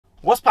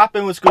What's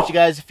poppin'? What's Gucci,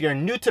 guys? If you're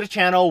new to the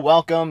channel,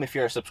 welcome. If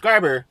you're a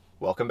subscriber,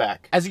 welcome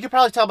back. As you can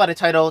probably tell by the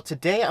title,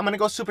 today I'm gonna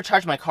go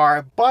supercharge my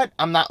car, but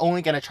I'm not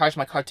only gonna charge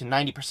my car to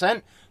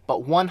 90%,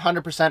 but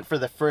 100% for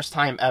the first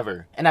time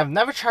ever. And I've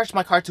never charged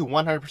my car to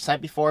 100%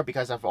 before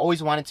because I've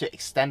always wanted to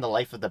extend the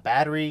life of the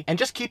battery and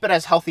just keep it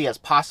as healthy as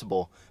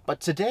possible.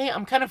 But today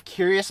I'm kind of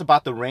curious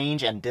about the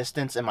range and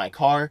distance in my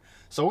car,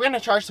 so we're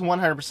gonna charge to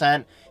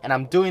 100%, and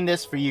I'm doing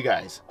this for you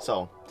guys.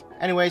 So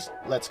anyways,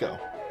 let's go.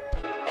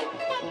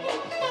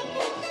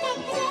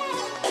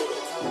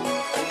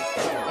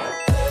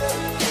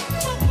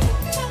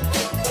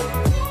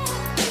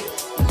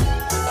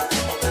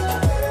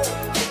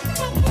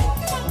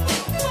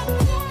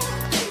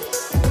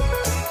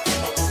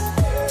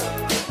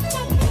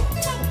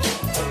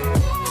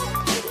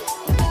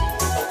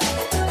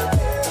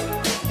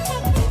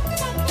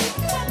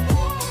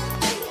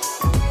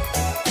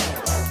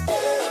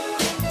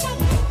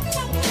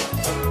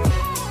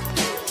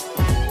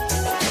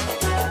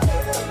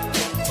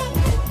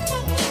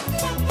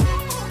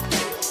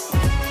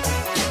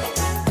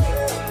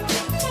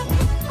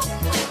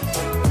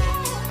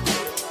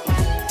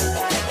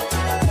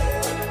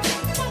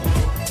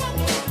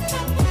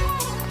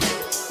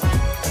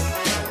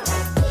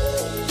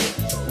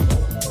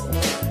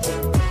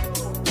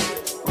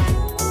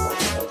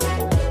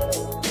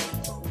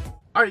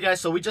 Alright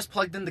guys, so we just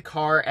plugged in the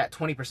car at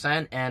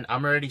 20% and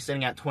I'm already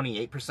sitting at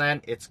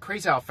 28%. It's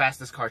crazy how fast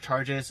this car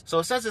charges. So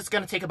it says it's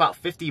going to take about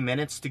 50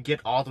 minutes to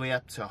get all the way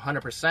up to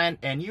 100%,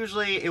 and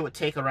usually it would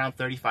take around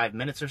 35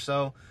 minutes or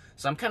so.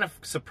 So I'm kind of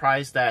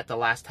surprised that the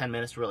last 10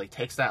 minutes really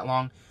takes that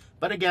long.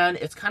 But again,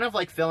 it's kind of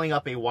like filling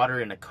up a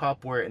water in a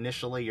cup, where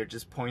initially you're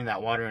just pouring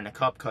that water in a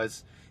cup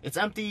because it's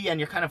empty and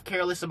you're kind of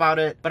careless about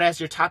it. But as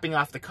you're topping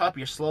off the cup,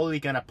 you're slowly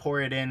going to pour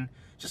it in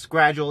just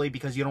gradually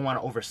because you don't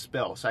want to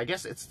overspill. So I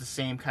guess it's the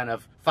same kind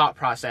of thought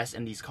process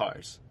in these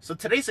cars. So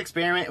today's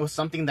experiment was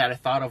something that I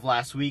thought of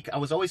last week. I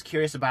was always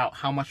curious about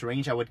how much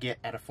range I would get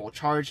at a full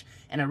charge,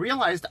 and I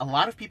realized a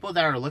lot of people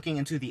that are looking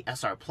into the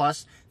SR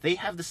Plus, they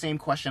have the same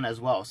question as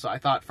well. So I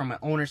thought from an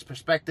owner's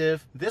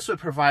perspective, this would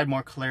provide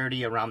more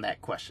clarity around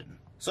that question.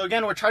 So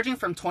again, we're charging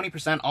from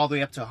 20% all the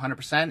way up to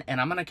 100%,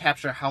 and I'm going to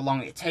capture how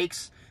long it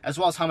takes as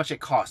well as how much it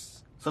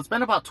costs. So it's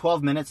been about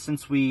 12 minutes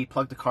since we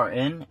plugged the car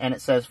in, and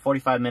it says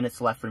 45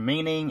 minutes left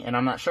remaining, and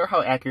I'm not sure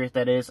how accurate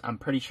that is. I'm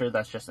pretty sure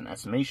that's just an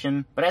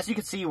estimation. But as you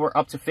can see, we're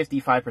up to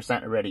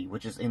 55% already,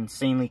 which is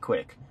insanely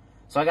quick.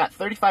 So I got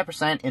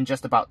 35% in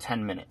just about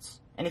 10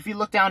 minutes. And if you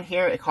look down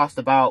here, it cost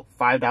about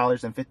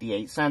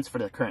 $5.58 for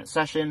the current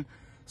session.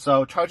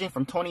 So charging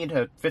from 20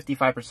 to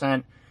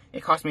 55%,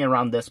 it cost me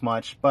around this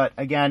much. But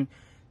again,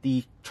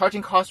 the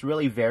charging cost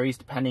really varies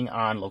depending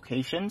on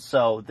location.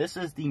 So this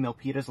is the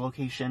Milpitas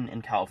location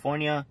in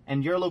California,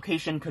 and your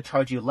location could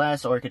charge you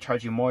less or it could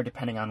charge you more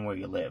depending on where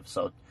you live.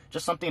 So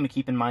just something to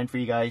keep in mind for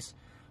you guys.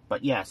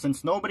 But yeah,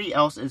 since nobody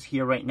else is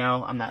here right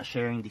now, I'm not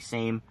sharing the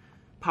same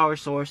power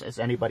source as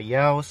anybody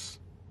else.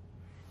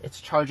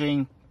 It's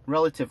charging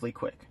relatively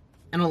quick.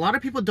 And a lot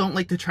of people don't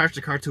like to charge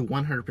the car to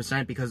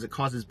 100% because it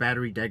causes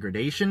battery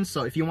degradation.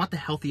 So if you want the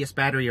healthiest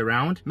battery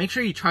around, make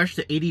sure you charge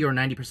to 80 or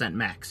 90%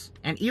 max.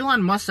 And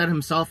Elon Musk said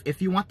himself,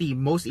 if you want the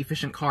most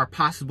efficient car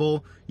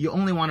possible, you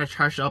only want to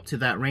charge up to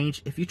that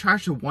range. If you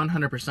charge to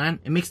 100%,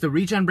 it makes the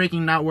regen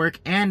braking not work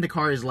and the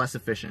car is less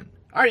efficient.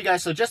 Alright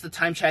guys, so just a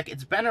time check.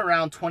 It's been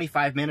around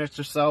 25 minutes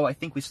or so. I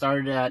think we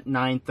started at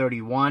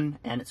 9:31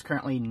 and it's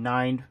currently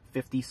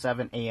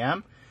 9:57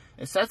 a.m.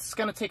 It says it's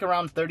going to take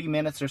around 30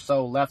 minutes or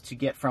so left to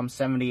get from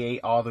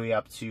 78 all the way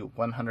up to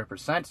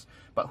 100%,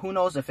 but who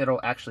knows if it'll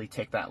actually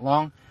take that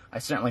long. I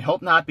certainly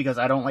hope not, because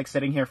I don't like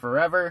sitting here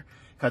forever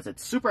because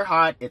it's super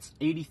hot. It's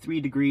 83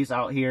 degrees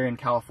out here in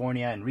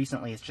California, and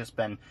recently it's just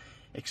been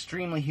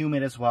extremely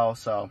humid as well,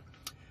 so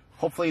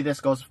hopefully this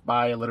goes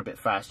by a little bit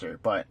faster.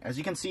 But as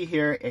you can see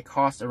here, it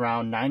costs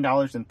around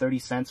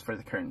 $9.30 for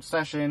the current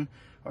session,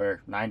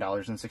 or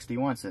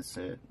 $9.61 since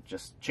it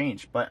just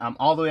changed. But I'm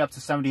all the way up to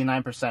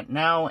 79%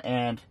 now,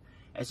 and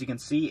as you can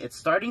see, it's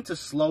starting to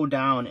slow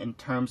down in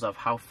terms of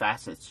how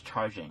fast it's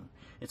charging.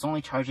 It's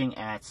only charging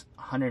at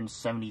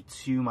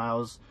 172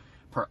 miles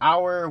per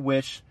hour,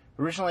 which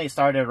originally it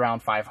started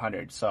around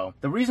 500. So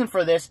the reason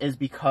for this is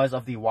because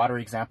of the water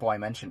example I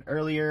mentioned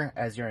earlier.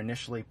 As you're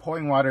initially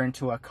pouring water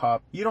into a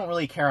cup, you don't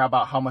really care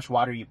about how much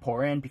water you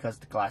pour in because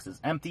the glass is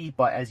empty,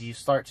 but as you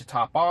start to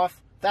top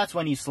off, that's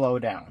when you slow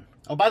down.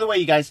 Oh, by the way,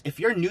 you guys, if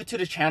you're new to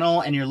the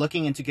channel and you're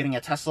looking into getting a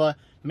Tesla,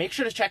 make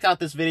sure to check out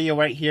this video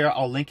right here.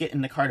 I'll link it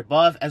in the card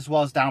above as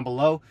well as down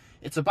below.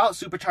 It's about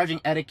supercharging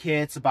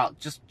etiquette. It's about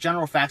just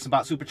general facts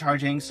about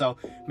supercharging. So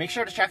make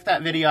sure to check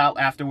that video out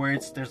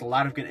afterwards. There's a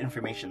lot of good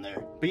information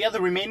there. But yeah,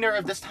 the remainder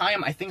of this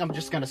time, I think I'm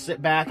just going to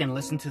sit back and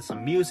listen to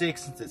some music.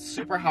 Since it's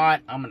super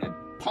hot, I'm going to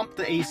pump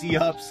the AC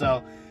up.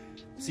 So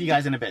see you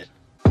guys in a bit.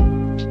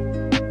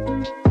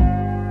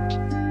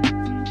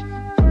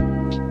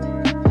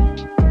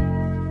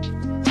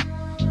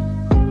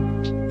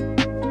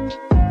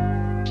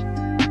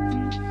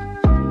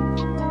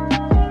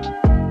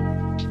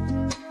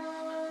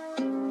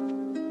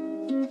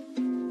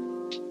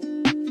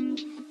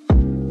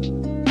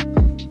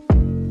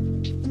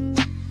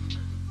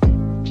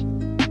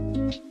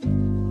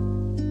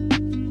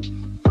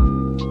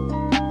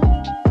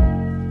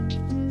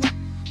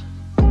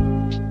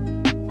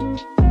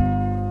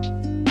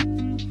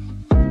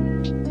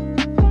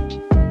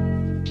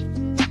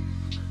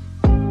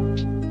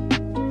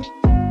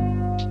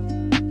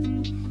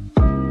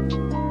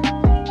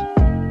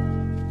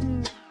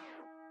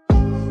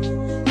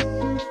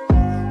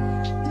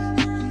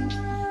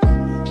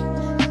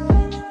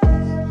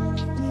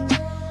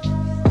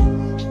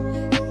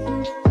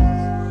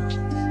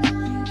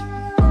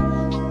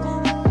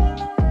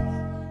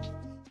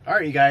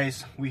 Alright you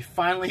guys, we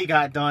finally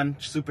got done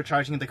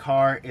supercharging the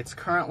car. It's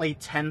currently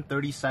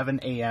 10:37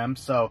 a.m.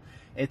 so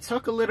it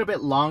took a little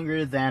bit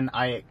longer than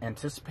I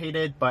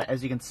anticipated, but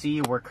as you can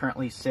see, we're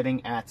currently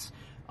sitting at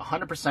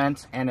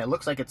 100% and it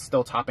looks like it's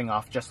still topping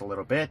off just a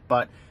little bit.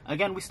 But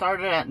again, we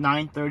started at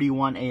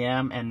 9:31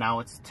 a.m. and now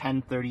it's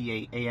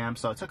 10:38 a.m.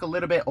 so it took a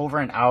little bit over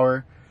an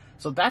hour.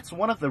 So that's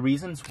one of the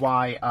reasons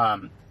why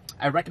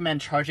I recommend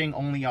charging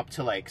only up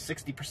to like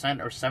 60%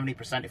 or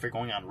 70% if you're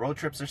going on road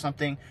trips or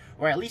something,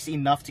 or at least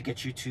enough to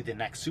get you to the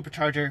next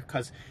supercharger,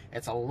 because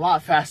it's a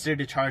lot faster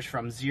to charge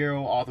from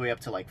 0 all the way up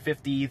to like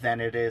 50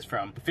 than it is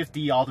from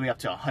 50 all the way up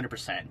to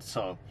 100%.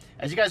 So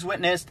as you guys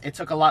witnessed, it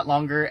took a lot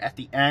longer at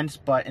the end,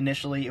 but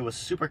initially it was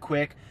super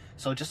quick.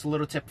 So just a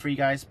little tip for you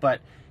guys. But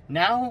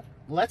now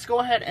let's go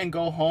ahead and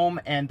go home,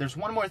 and there's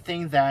one more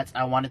thing that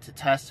I wanted to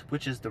test,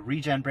 which is the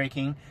regen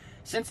braking.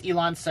 Since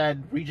Elon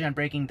said regen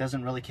braking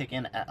doesn't really kick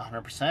in at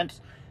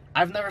 100%,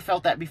 I've never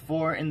felt that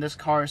before in this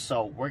car,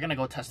 so we're gonna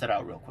go test it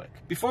out real quick.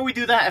 Before we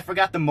do that, I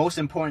forgot the most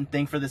important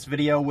thing for this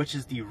video, which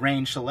is the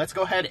range. So let's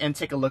go ahead and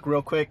take a look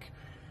real quick.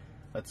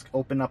 Let's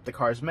open up the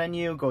car's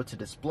menu, go to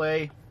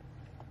display,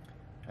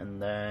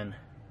 and then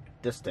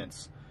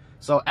distance.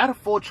 So at a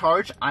full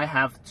charge, I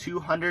have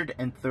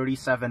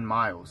 237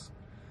 miles.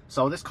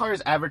 So this car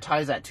is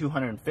advertised at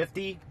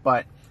 250,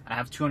 but I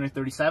have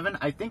 237.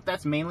 I think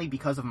that's mainly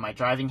because of my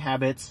driving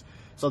habits.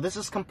 So this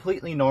is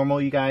completely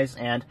normal, you guys,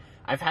 and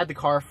I've had the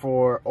car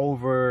for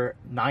over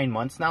 9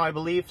 months now, I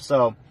believe.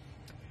 So,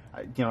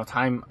 you know,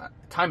 time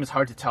is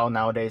hard to tell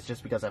nowadays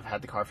just because I've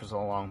had the car for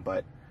so long.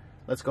 But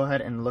let's go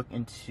ahead and look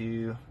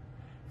into,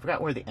 I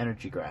forgot where the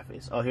energy graph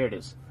is. Oh, here it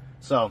is.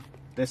 So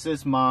this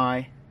is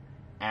my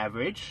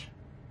average.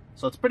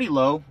 So it's pretty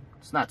low.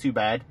 It's not too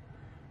bad.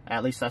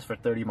 At least that's for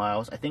 30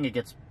 miles. I think it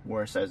gets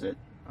worse as it...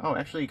 Oh,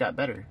 actually it got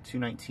better.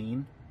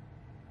 219,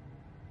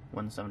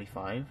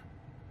 175.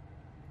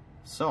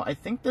 So I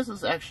think this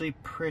is actually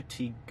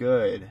pretty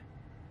good.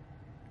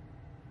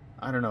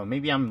 I don't know,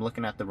 maybe I'm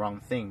looking at the wrong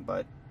thing,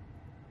 but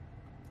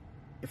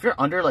if you're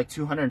under like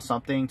 200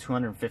 something,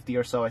 250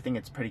 or so, I think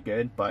it's pretty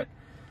good. But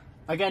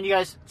again, you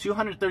guys,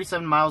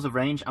 237 miles of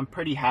range, I'm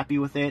pretty happy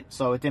with it.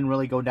 So it didn't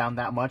really go down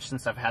that much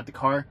since I've had the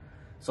car.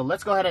 So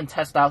let's go ahead and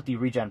test out the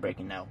regen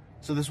braking now.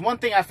 So there's one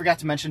thing I forgot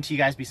to mention to you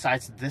guys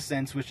besides the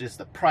distance, which is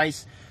the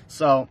price.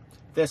 So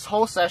this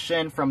whole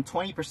session from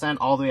 20%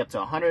 all the way up to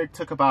 100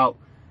 took about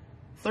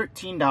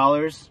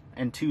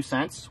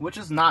 $13.02, which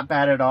is not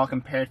bad at all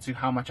compared to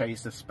how much I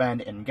used to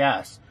spend in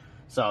gas.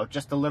 So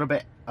just a little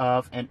bit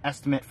of an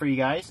estimate for you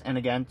guys, and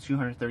again,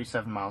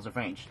 237 miles of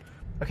range.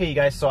 Okay, you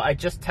guys, so I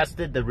just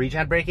tested the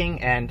regen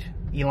braking, and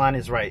Elon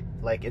is right.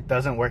 Like, it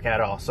doesn't work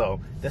at all. So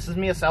this is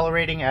me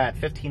accelerating at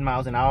 15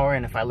 miles an hour,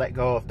 and if I let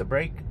go of the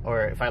brake,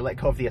 or if I let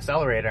go of the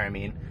accelerator, I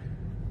mean,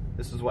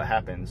 this is what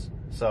happens.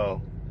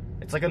 So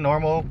it's like a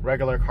normal,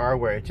 regular car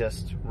where it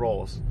just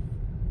rolls.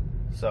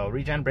 So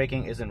regen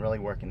braking isn't really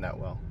working that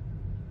well.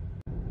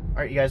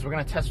 Alright, you guys, we're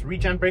going to test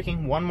regen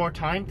braking one more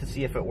time to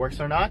see if it works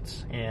or not.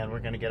 And we're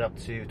going to get up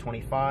to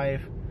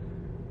 25.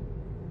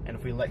 And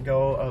if we let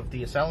go of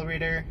the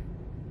accelerator,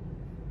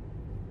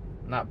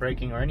 not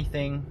braking or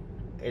anything,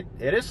 it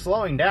is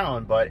slowing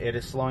down, but it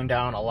is slowing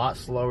down a lot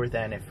slower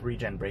than if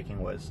regen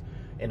braking was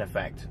in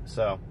effect.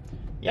 So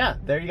yeah,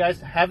 there you guys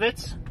have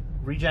it.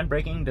 Regen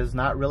braking does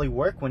not really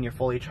work when you're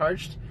fully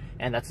charged,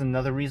 and that's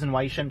another reason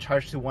why you shouldn't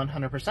charge to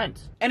 100%.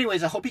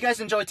 Anyways, I hope you guys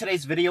enjoyed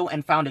today's video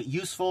and found it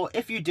useful.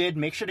 If you did,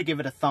 make sure to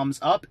give it a thumbs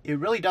up. It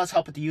really does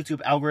help with the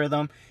YouTube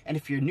algorithm. And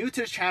if you're new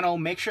to the channel,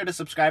 make sure to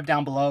subscribe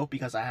down below,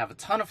 because I have a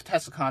ton of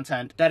Tesla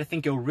content that I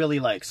think you'll really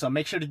like. So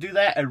make sure to do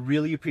that. I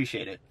really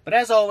appreciate it. But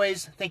as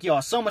always, thank you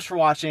all so much for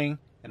watching,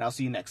 and I'll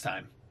see you next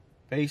time.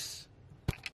 Peace.